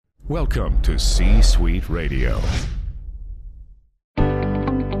Welcome to C-Suite Radio.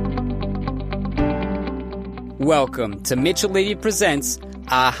 Welcome to Mitchell Levy Presents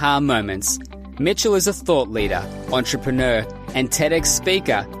Aha Moments. Mitchell is a thought leader, entrepreneur, and TEDx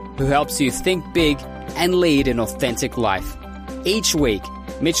speaker who helps you think big and lead an authentic life. Each week,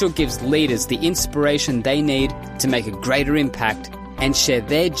 Mitchell gives leaders the inspiration they need to make a greater impact and share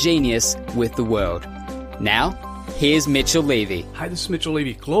their genius with the world. Now, here's Mitchell Levy. Hi, this is Mitchell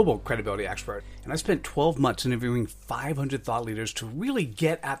Levy, global credibility expert, and I spent 12 months interviewing 500 thought leaders to really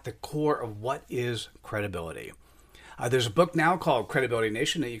get at the core of what is credibility. There's a book now called Credibility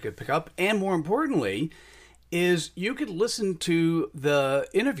Nation that you could pick up, and more importantly, is you could listen to the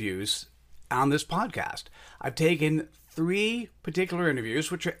interviews on this podcast. I've taken 3 particular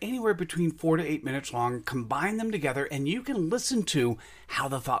interviews, which are anywhere between 4 to 8 minutes long, combine them together, and you can listen to how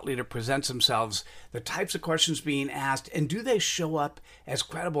the thought leader presents themselves, the types of questions being asked, and do they show up as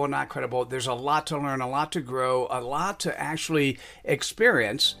credible or not credible. There's a lot to learn, a lot to grow, a lot to actually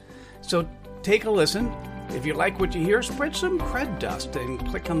experience. So take a listen. If you like what you hear, spread some cred dust and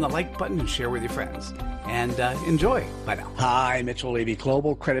click on the like button and share with your friends. And enjoy. Bye now. Hi, Mitchell Levy,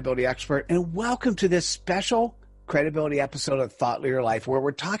 global credibility expert, and welcome to this special credibility episode of Thought Leader Life, where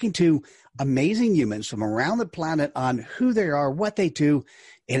we're talking to amazing humans from around the planet on who they are, what they do,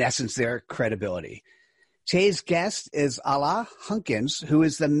 in essence, their credibility. Today's guest is Ala Hunkins, who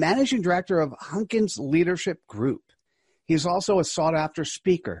is the managing director of Hunkins Leadership Group. He is also a sought-after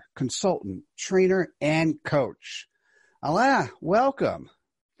speaker, consultant, trainer, and coach. Ala, welcome.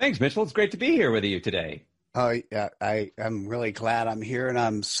 Thanks, Mitchell. It's great to be here with you today. Oh, yeah, I'm really glad I'm here, and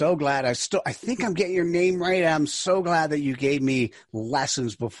I'm so glad I think I'm getting your name right. I'm so glad that you gave me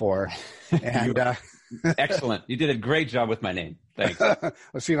lessons before. And excellent. You did a great job with my name. Thanks.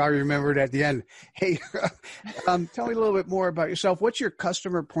 Let's see if I remember it at the end. Hey, tell me a little bit more about yourself. What's your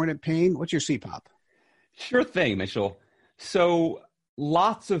customer point of pain? What's your CPOP? Sure thing, Mitchell. So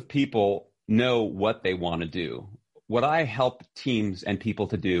lots of people know what they want to do. What I help teams and people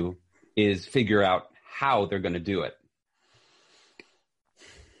to do is figure out how they're going to do it.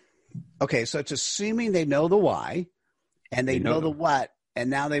 Okay, so it's assuming they know the why and they know the what,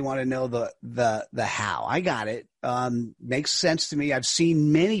 and now they want to know the how. I got it. Makes sense to me. I've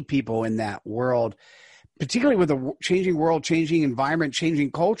seen many people in that world, particularly with the changing world, changing environment,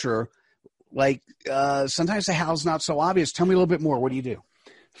 changing culture. Like sometimes the how's not so obvious. Tell me a little bit more. What do you do?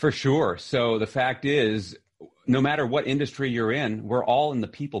 For sure. So the fact is, no matter what industry you're in, we're all in the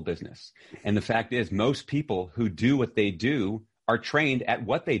people business. And the fact is, most people who do what they do are trained at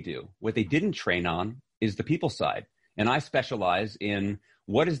what they do. What they didn't train on is the people side. And I specialize in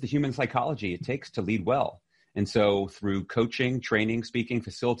what is the human psychology it takes to lead well. And so through coaching, training, speaking,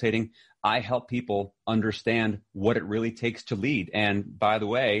 facilitating, I help people understand what it really takes to lead. And by the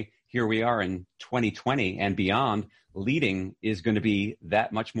way, here we are in 2020 and beyond, leading is going to be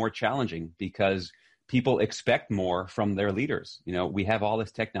that much more challenging because people expect more from their leaders. You know, we have all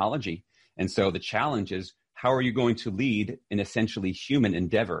this technology. And so the challenge is, how are you going to lead an essentially human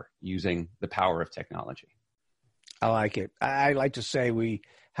endeavor using the power of technology? I like it. I like to say,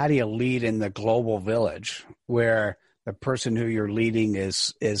 how do you lead in the global village where the person who you're leading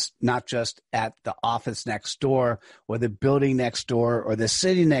is not just at the office next door or the building next door or the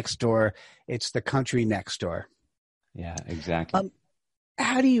city next door, it's the country next door. Yeah, exactly.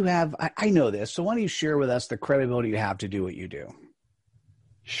 How do you have, I know this, so why don't you share with us the credibility you have to do what you do?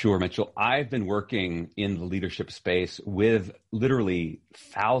 Sure, Mitchell. I've been working in the leadership space with literally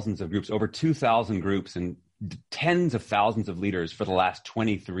thousands of groups, over 2,000 groups and tens of thousands of leaders for the last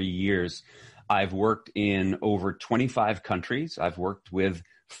 23 years. I've worked in over 25 countries. I've worked with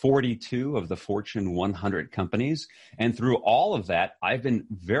 42 of the Fortune 100 companies. And through all of that, I've been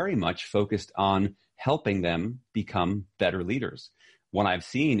very much focused on helping them become better leaders. What I've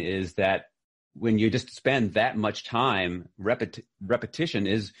seen is that when you just spend that much time, repetition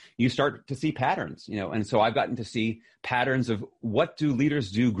is you start to see patterns, and so I've gotten to see patterns of what do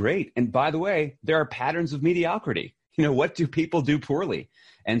leaders do great. And by the way, there are patterns of mediocrity. What do people do poorly?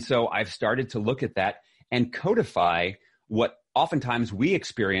 And so I've started to look at that and codify what oftentimes we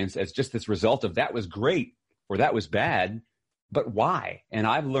experience as just this result of that was great or that was bad, but why? And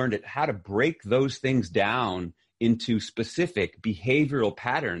I've learned how to break those things down into specific behavioral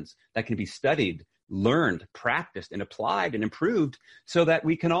patterns that can be studied, learned, practiced, and applied and improved so that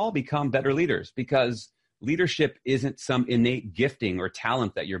we can all become better leaders, because leadership isn't some innate gifting or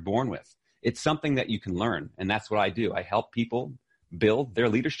talent that you're born with. It's something that you can learn. And that's what I do. I help people build their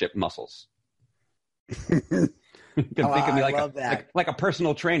leadership muscles. You can think of me like a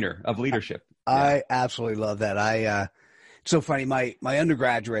personal trainer of leadership. I absolutely love that. It's so funny. My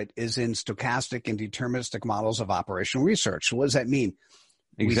undergraduate is in stochastic and deterministic models of operational research. So what does that mean?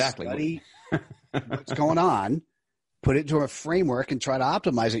 Exactly. We study what's going on, put it into a framework, and try to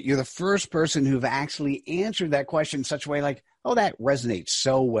optimize it. You're the first person who've actually answered that question in such a way like, oh, that resonates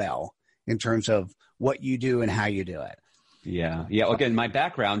so well in terms of what you do and how you do it. Yeah. Again, my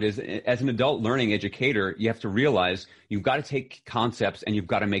background is as an adult learning educator, you have to realize you've got to take concepts and you've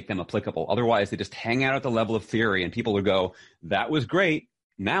got to make them applicable. Otherwise, they just hang out at the level of theory and people would go, that was great.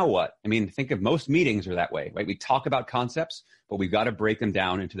 Now what? I mean, think of most meetings are that way, right? We talk about concepts, but we've got to break them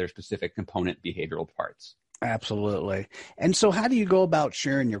down into their specific component behavioral parts. Absolutely. And so how do you go about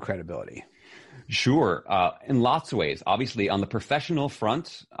sharing your credibility? Sure. In lots of ways. Obviously, on the professional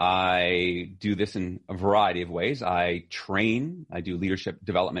front, I do this in a variety of ways. I train. I do leadership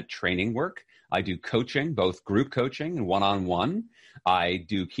development training work. I do coaching, both group coaching and one-on-one. I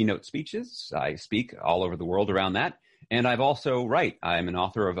do keynote speeches. I speak all over the world around that. And I've also I'm an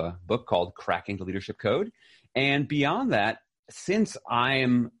author of a book called Cracking the Leadership Code. And beyond that, since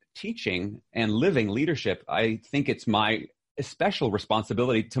I'm teaching and living leadership, I think it's my special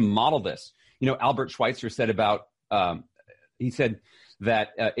responsibility to model this. You know, Albert Schweitzer said he said that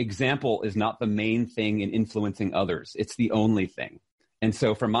example is not the main thing in influencing others. It's the only thing. And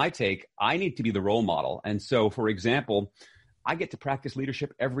so for my take, I need to be the role model. And so, for example, I get to practice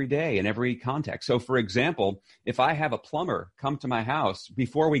leadership every day in every context. So, for example, if I have a plumber come to my house,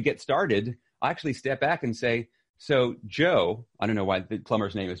 before we get started, I actually step back and say, so Joe, I don't know why the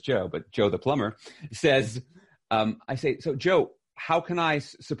plumber's name is Joe, but Joe the plumber says, I say, so Joe, how can I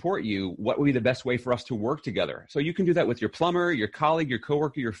support you? What would be the best way for us to work together? So you can do that with your plumber, your colleague, your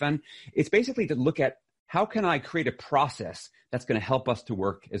coworker, your friend. It's basically to look at how can I create a process that's going to help us to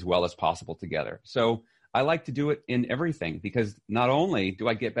work as well as possible together. So I like to do it in everything because not only do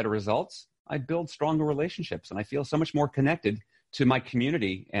I get better results, I build stronger relationships and I feel so much more connected to my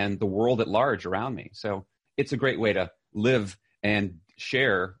community and the world at large around me. So it's a great way to live and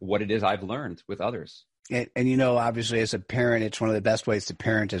share what it is I've learned with others. And you know, obviously, as a parent, it's one of the best ways to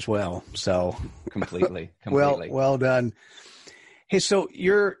parent as well. So completely. Well done. Hey, so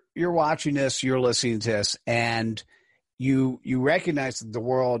you're watching this, you're listening to this, and you recognize that the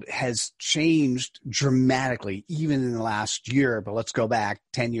world has changed dramatically, even in the last year. But let's go back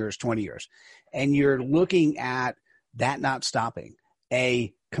 10 years, 20 years, and you're looking at that not stopping,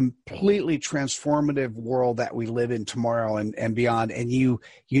 a completely transformative world that we live in tomorrow and beyond. And you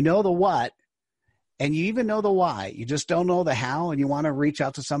know the what. And you even know the why. You just don't know the how, and you want to reach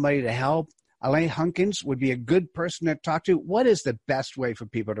out to somebody to help. Alain Hunkins would be a good person to talk to. What is the best way for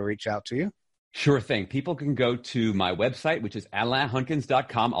people to reach out to you? Sure thing. People can go to my website, which is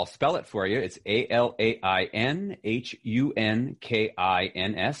alainhunkins.com. I'll spell it for you. It's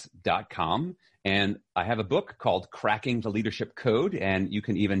ALAINHUNKINS.com. And I have a book called Cracking the Leadership Code, and you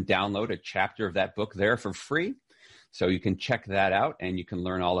can even download a chapter of that book there for free. So you can check that out and you can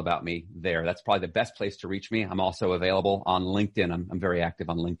learn all about me there. That's probably the best place to reach me. I'm also available on LinkedIn. I'm very active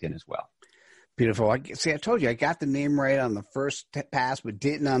on LinkedIn as well. Beautiful. I told you I got the name right on the first pass, but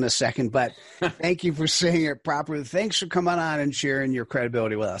didn't on the second. But thank you for saying it properly. Thanks for coming on and sharing your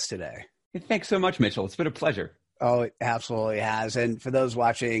credibility with us today. Thanks so much, Mitchell. It's been a pleasure. Oh, it absolutely has. And for those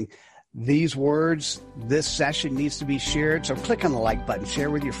watching, these words, this session needs to be shared. So click on the like button, share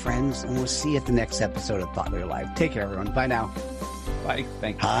with your friends, and we'll see you at the next episode of Thought Leader Live. Take care, everyone. Bye now. Bye.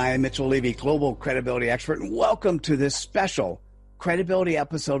 Thanks. Hi, Mitchell Levy, global credibility expert, and welcome to this special credibility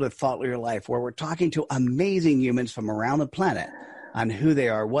episode of Thought Leader Life, where we're talking to amazing humans from around the planet on who they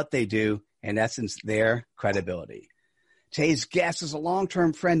are, what they do, in essence, their credibility. Today's guest is a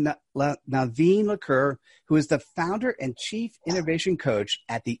long-term friend, Naveen Lakur, who is the founder and chief innovation coach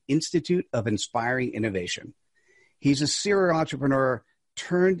at the Institute of Inspiring Innovation. He's a serial entrepreneur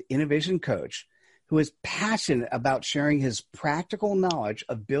turned innovation coach who is passionate about sharing his practical knowledge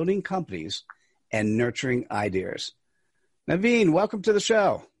of building companies and nurturing ideas. Naveen, welcome to the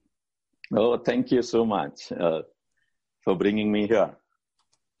show. Oh, thank you so much for bringing me here.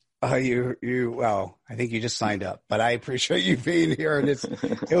 Well, I think you just signed up, but I appreciate you being here. And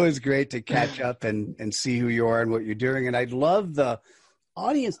it was great to catch up and see who you are and what you're doing. And I'd love the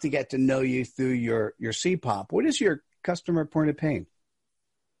audience to get to know you through your CPOP. What is your customer point of pain?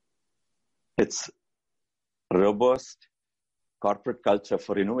 It's robust corporate culture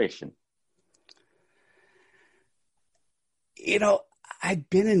for innovation. You know, I've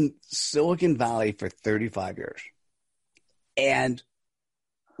been in Silicon Valley for 35 years. And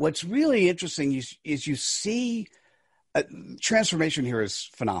what's really interesting is you see transformation here is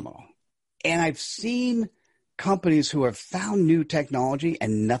phenomenal. And I've seen companies who have found new technology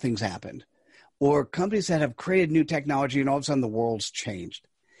and nothing's happened. or companies that have created new technology and all of a sudden the world's changed.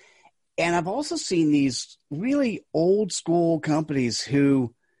 And I've also seen these really old school companies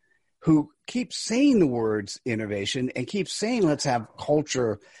who keep saying the words innovation and keep saying, let's have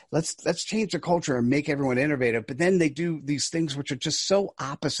culture, let's change the culture and make everyone innovative. But then they do these things which are just so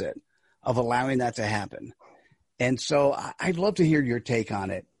opposite of allowing that to happen. And so I'd love to hear your take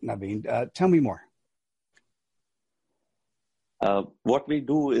on it, Naveen. Tell me more. What we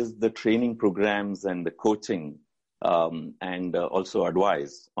do is the training programs and the coaching and also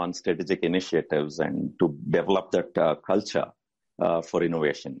advice on strategic initiatives and to develop that culture for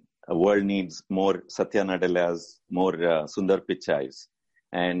innovation. The world needs more Satya Nadellas, more Sundar Pichais,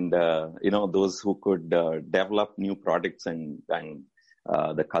 and those who could develop new products and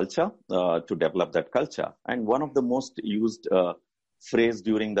the culture to develop that culture. And one of the most used phrase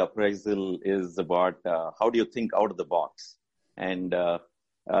during the appraisal is about how do you think out of the box? And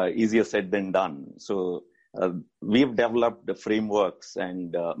easier said than done. So we've developed the frameworks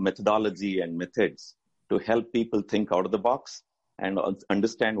and methodology and methods to help people think out of the box and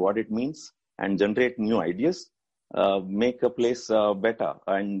understand what it means and generate new ideas, make a place better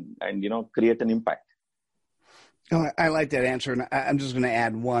and create an impact. Oh, I like that answer. And I'm just going to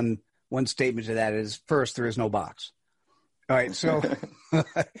add one statement to that is first, there is no box. All right. So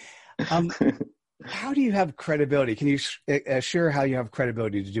how do you have credibility? Can you share how you have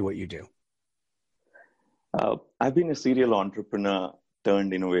credibility to do what you do? I've been a serial entrepreneur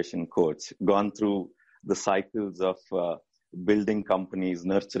turned innovation coach, gone through the cycles of building companies,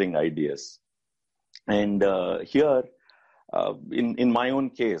 nurturing ideas. And here, in my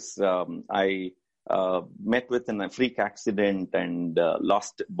own case, I met with a freak accident and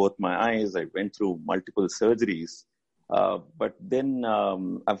lost both my eyes. I went through multiple surgeries. But then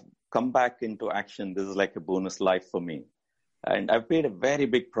I've come back into action. This is like a bonus life for me. And I've paid a very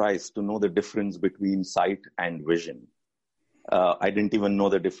big price to know the difference between sight and vision. I didn't even know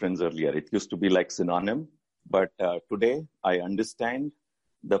the difference earlier. It used to be like synonym. But today I understand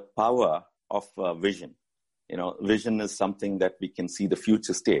the power of vision. Vision is something that we can see the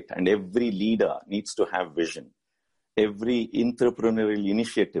future state. And every leader needs to have vision. Every entrepreneurial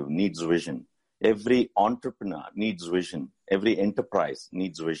initiative needs vision. Every entrepreneur needs vision. Every enterprise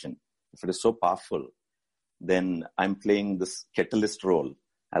needs vision. If it is so powerful, then I'm playing this catalyst role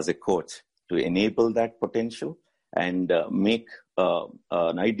as a coach to enable that potential and make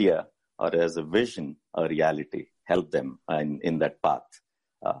an idea or as a vision a reality, help them in that path.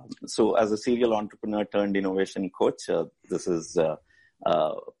 So as a serial entrepreneur turned innovation coach, this is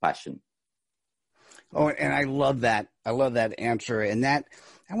passion. Oh, and I love that. I love that answer. And that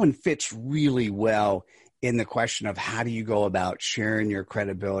one fits really well in the question of how do you go about sharing your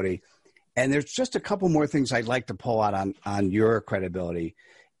credibility. And there's just a couple more things I'd like to pull out on your credibility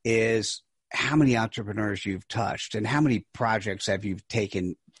is how many entrepreneurs you've touched and how many projects have you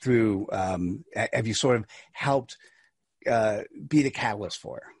taken through, have you sort of helped be the catalyst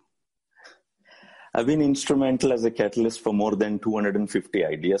for? I've been instrumental as a catalyst for more than 250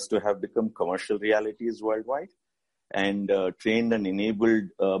 ideas to have become commercial realities worldwide and trained and enabled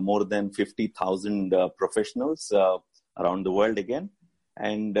more than 50,000 professionals around the world again.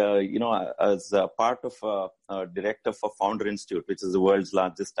 And, as a part of a director for Founder Institute, which is the world's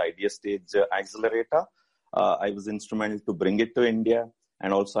largest idea stage accelerator, I was instrumental to bring it to India.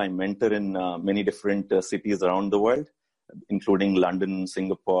 And also I mentor in many different cities around the world, including London,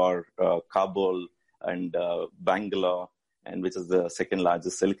 Singapore, Kabul, and Bangalore, and which is the second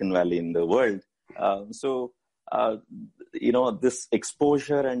largest Silicon Valley in the world. This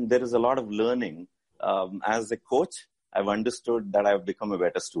exposure and there is a lot of learning. As a coach, I've understood that I've become a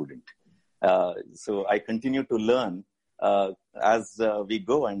better student. So I continue to learn as we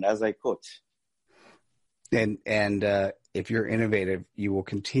go and as I coach. And if you're innovative, you will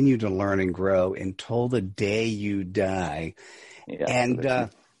continue to learn and grow until the day you die. Yeah, and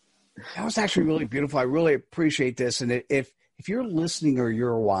that was actually really beautiful. I really appreciate this. And if you're listening or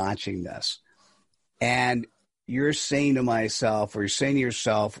you're watching this and you're saying to myself or you're saying to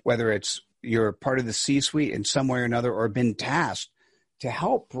yourself, whether it's you're part of the C-suite in some way or another or been tasked to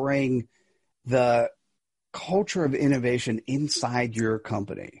help bring the culture of innovation inside your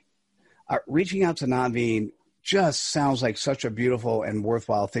company, reaching out to Naveen just sounds like such a beautiful and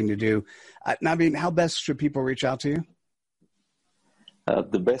worthwhile thing to do. Naveen, how best should people reach out to you?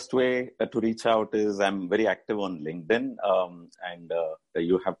 The best way to reach out is I'm very active on LinkedIn, and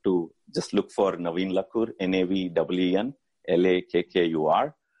you have to just look for Naveen Lakkur, Naveen Lakkur,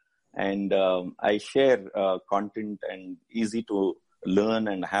 and I share content and easy to learn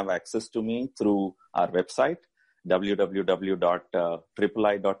and have access to me through our website. www.iii.today.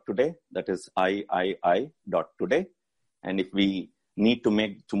 That is III.today. And if we need to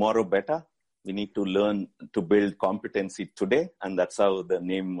make tomorrow better, we need to learn to build competency today. And that's how the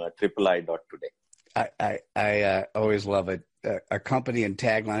name III.today. I always love it. A company and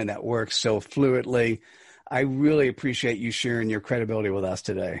tagline that works so fluidly. I really appreciate you sharing your credibility with us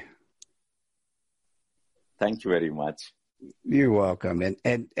today. Thank you very much. You're welcome.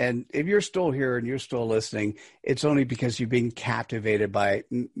 And if you're still here and you're still listening, it's only because you've been captivated by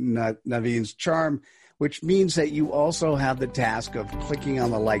Naveen's charm, which means that you also have the task of clicking on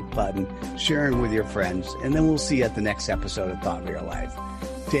the like button, sharing with your friends, and then we'll see you at the next episode of Thought Leader Life.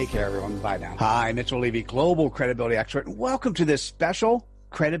 Take care, everyone. Bye now. Hi, Mitchell Levy, global credibility expert, and welcome to this special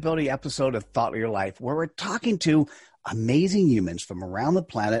credibility episode of Thought Leader Life, where we're talking to amazing humans from around the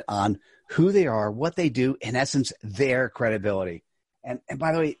planet on who they are, what they do, in essence, their credibility. And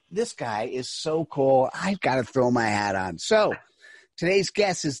by the way, this guy is so cool. I've got to throw my hat on. So today's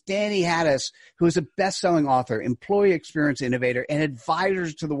guest is Danny Hattis, who is a best-selling author, employee experience innovator, and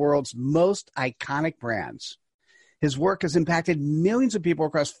advisor to the world's most iconic brands. His work has impacted millions of people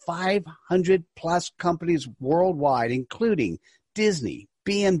across 500-plus companies worldwide, including Disney,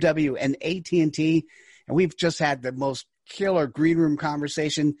 BMW, and AT&T. And we've just had the most killer green room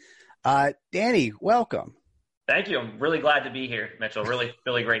conversation. Danny, welcome. Thank you. I'm really glad to be here, Mitchell. Really,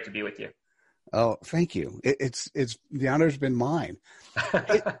 really great to be with you. Oh, thank you. It's the honor's been mine.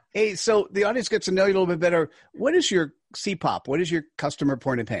 Hey, so the audience gets to know you a little bit better. What is your CPOP? What is your customer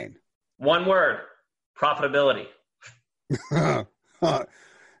point of pain? One word: profitability. Man,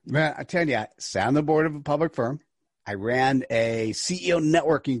 I tell you, I sat on the board of a public firm. I ran a CEO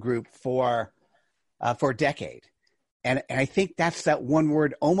networking group for a decade. And I think that's that one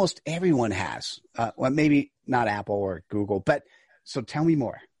word almost everyone has. Well, maybe not Apple or Google, but so tell me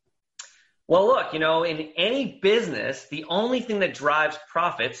more. Well, look, in any business, the only thing that drives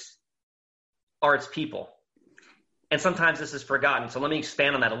profits are its people. And sometimes this is forgotten. So let me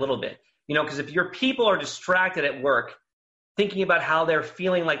expand on that a little bit. Because if your people are distracted at work, thinking about how they're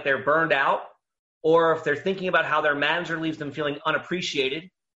feeling like they're burned out, or if they're thinking about how their manager leaves them feeling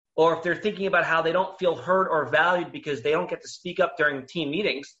unappreciated, or if they're thinking about how they don't feel heard or valued because they don't get to speak up during team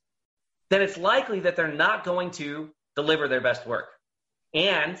meetings, then it's likely that they're not going to deliver their best work.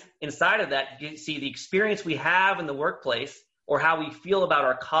 And inside of that, you see the experience we have in the workplace, or how we feel about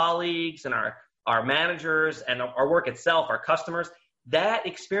our colleagues and our managers and our work itself, our customers. That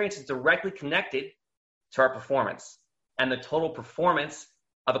experience is directly connected to our performance. And the total performance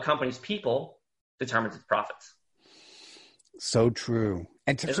of a company's people determines its profits. So true.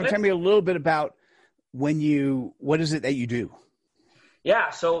 And so tell me a little bit about what is it that you do?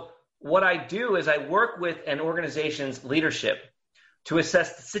 Yeah. So what I do is I work with an organization's leadership to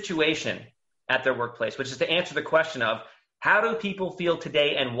assess the situation at their workplace, which is to answer the question of how do people feel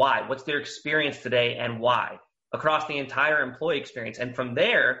today and why? What's their experience today and why across the entire employee experience? And from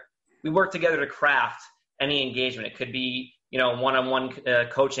there, we work together to craft any engagement. It could be, one-on-one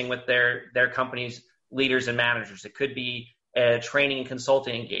coaching with their company's leaders and managers. It could be a training and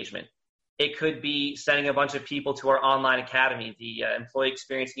consulting engagement. It could be sending a bunch of people to our online academy, the Employee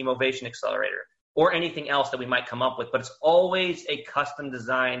Experience Emovation Accelerator, or anything else that we might come up with. But it's always a custom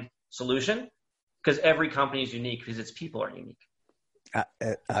designed solution because every company is unique because its people are unique.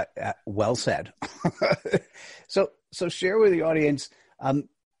 Well said. So share with the audience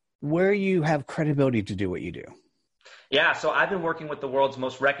where you have credibility to do what you do. Yeah, so I've been working with the world's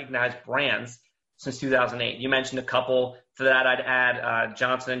most recognized brands since 2008. You mentioned a couple. To that, I'd add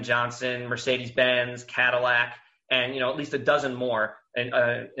Johnson & Johnson, Mercedes-Benz, Cadillac, and at least a dozen more in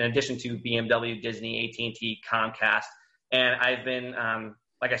addition to BMW, Disney, AT&T, Comcast. And I've been,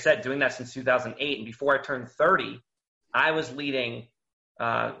 like I said, doing that since 2008. And before I turned 30, I was leading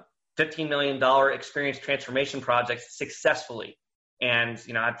 $15 million experience transformation projects successfully. And,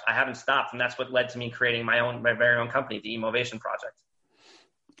 I haven't stopped. And that's what led to me creating my very own company, the Emovation Project.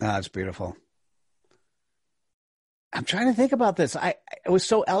 That's beautiful. I'm trying to think about this. It was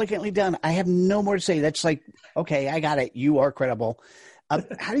so elegantly done. I have no more to say. That's like, okay, I got it. You are credible.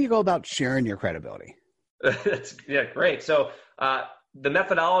 How do you go about sharing your credibility? Yeah, great. So the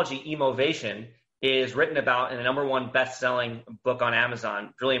methodology Emovation is written about in the #1 best-selling book on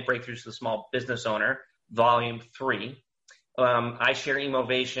Amazon, Brilliant Breakthroughs to the Small Business Owner, Volume 3. I share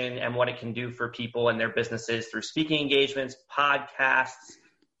Emovation and what it can do for people and their businesses through speaking engagements, podcasts,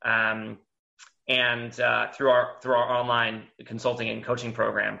 and through our online consulting and coaching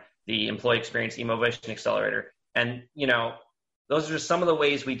program, the Employee Experience Emovation Accelerator. And, those are just some of the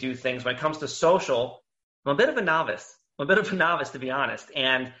ways we do things. When it comes to social, I'm a bit of a novice, to be honest.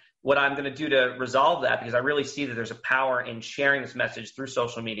 And what I'm going to do to resolve that, because I really see that there's a power in sharing this message through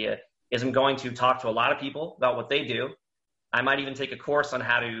social media, is I'm going to talk to a lot of people about what they do. I might even take a course on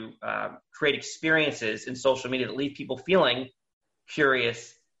how to create experiences in social media that leave people feeling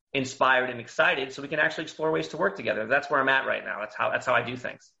curious, inspired, and excited, so we can actually explore ways to work together. That's where I'm at right now. That's how I do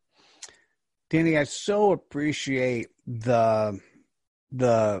things. Danny, I so appreciate the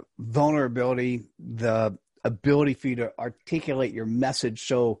vulnerability, the ability for you to articulate your message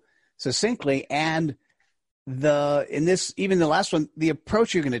so succinctly, and even the last one, the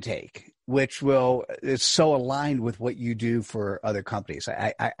approach you're going to take, which is so aligned with what you do for other companies.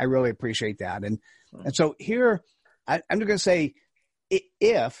 I really appreciate that. And so here, I'm just going to say,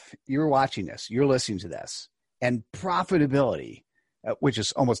 if you're watching this, you're listening to this, and profitability, which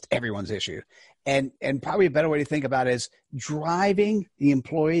is almost everyone's issue, and probably a better way to think about it is driving the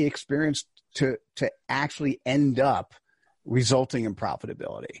employee experience to actually end up resulting in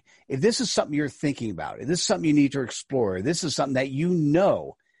profitability. If this is something you're thinking about, if this is something you need to explore, this is something that you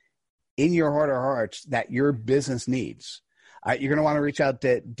know in your heart of hearts that your business needs, you're going to want to reach out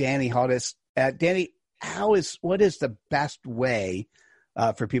to Danny Haldis. Danny, what is the best way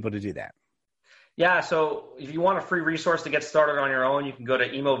for people to do that? Yeah, so if you want a free resource to get started on your own, you can go to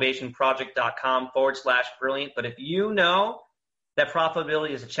emovationproject.com/brilliant. But if you know that profitability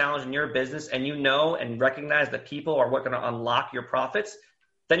is a challenge in your business, and you know and recognize that people are what going to unlock your profits,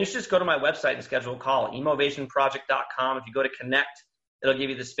 then you should just go to my website and schedule a call, emovationproject.com. If you go to connect, it'll give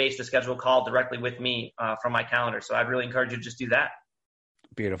you the space to schedule a call directly with me from my calendar. So I'd really encourage you to just do that.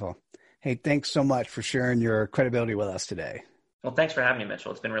 Beautiful. Hey, thanks so much for sharing your credibility with us today. Well, thanks for having me,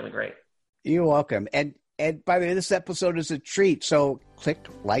 Mitchell. It's been really great. You're welcome. And by the way, this episode is a treat. So click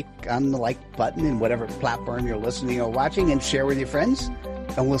like on the like button in whatever platform you're listening or watching, and share with your friends.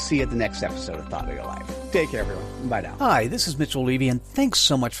 And we'll see you at the next episode of Thought of Your Life. Take care, everyone. Bye now. Hi, this is Mitchell Levy, and thanks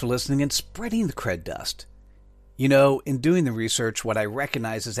so much for listening and spreading the cred dust. You know, in doing the research, what I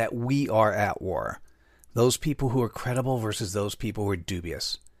recognize is that we are at war. Those people who are credible versus those people who are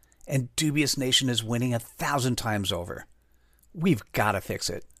dubious. And Dubious Nation is winning 1,000 times over. We've got to fix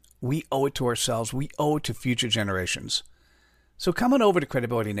it. We owe it to ourselves. We owe it to future generations. So come on over to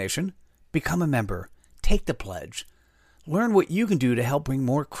Credibility Nation, become a member, take the pledge, learn what you can do to help bring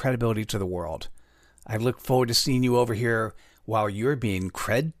more credibility to the world. I look forward to seeing you over here while you're being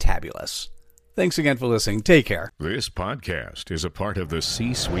cred-tabulous. Thanks again for listening. Take care. This podcast is a part of the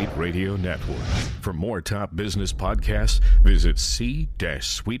C-Suite Radio Network. For more top business podcasts, visit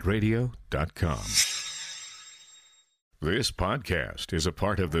c-suiteradio.com. This podcast is a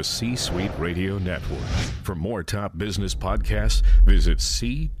part of the C-Suite Radio Network. For more top business podcasts, visit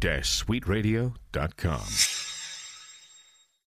c-suiteradio.com.